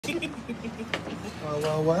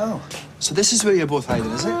Well. So this is where you're both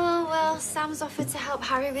hiding, is it? Oh, well, Sam's offered to help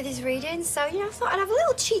Harry with his reading, so, I thought I'd have a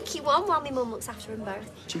little cheeky one while my mum looks after them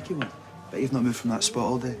both. Cheeky one. Bet you've not moved from that spot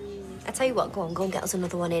all day. I tell you what, go and get us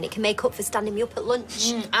another one in. It can make up for standing me up at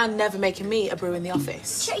lunch. And never making me a brew in the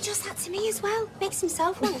office. He does that to me as well. Makes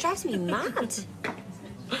himself one, drives me mad.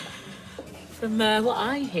 From what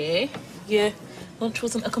I hear, your lunch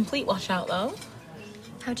wasn't a complete washout, though.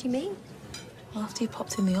 How do you mean? Well, after you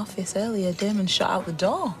popped in the office earlier, Damon shot out the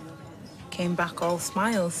door. Came back all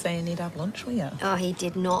smiles, saying he'd have lunch with you. Oh, he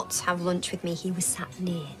did not have lunch with me. He was sat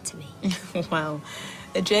near to me. Well,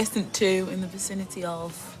 adjacent to, in the vicinity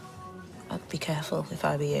of. I'd be careful if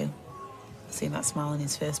I were you. I've seen that smile on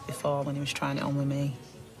his face before when he was trying it on with me.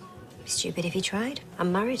 It'd be stupid if he tried.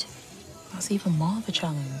 I'm married. That's even more of a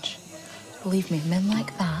challenge. Believe me, men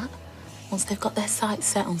like that, once they've got their sights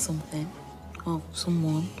set on something, or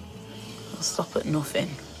someone, they'll stop at nothing.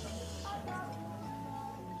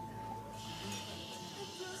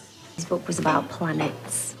 His book was about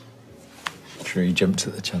planets. Sure you jumped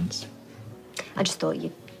at the chance. I just thought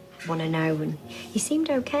you'd want to know, and he seemed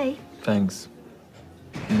okay. Thanks.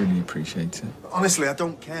 I really appreciate it. Honestly, I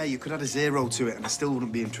don't care. You could add a 0 to it and I still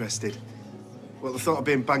wouldn't be interested. Well, the thought of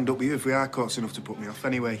being banged up with you if we are caught enough to put me off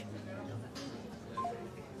anyway.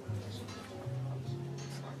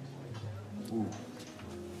 Ooh.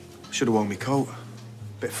 Should have worn my coat.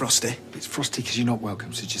 Bit frosty. It's frosty because you're not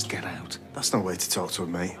welcome, so just get out. That's no way to talk to a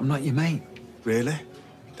mate. I'm not your mate. Really?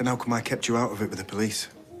 Then how come I kept you out of it with the police?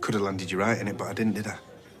 Could have landed you right in it, but I didn't, did I?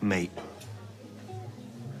 Mate.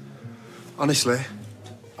 Honestly,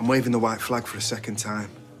 I'm waving the white flag for a second time.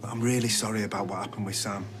 But I'm really sorry about what happened with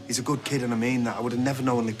Sam. He's a good kid and I mean that. I would have never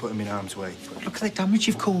knowingly put him in harm's way. Look at the damage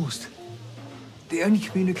you've caused. The only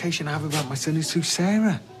communication I have about my son is through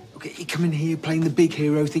Sarah. Look, you come in here playing the big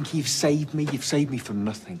hero, thinking you've saved me. You've saved me from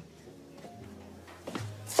nothing.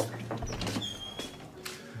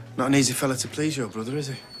 Not an easy fella to please, your brother, is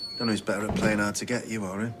he? Don't know who's better at playing hard to get, you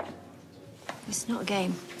or him. It's not a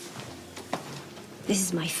game. This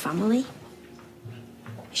is my family.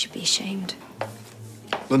 You should be ashamed.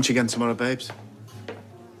 Lunch again tomorrow, babes?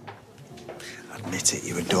 Admit it,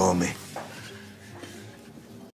 you adore me.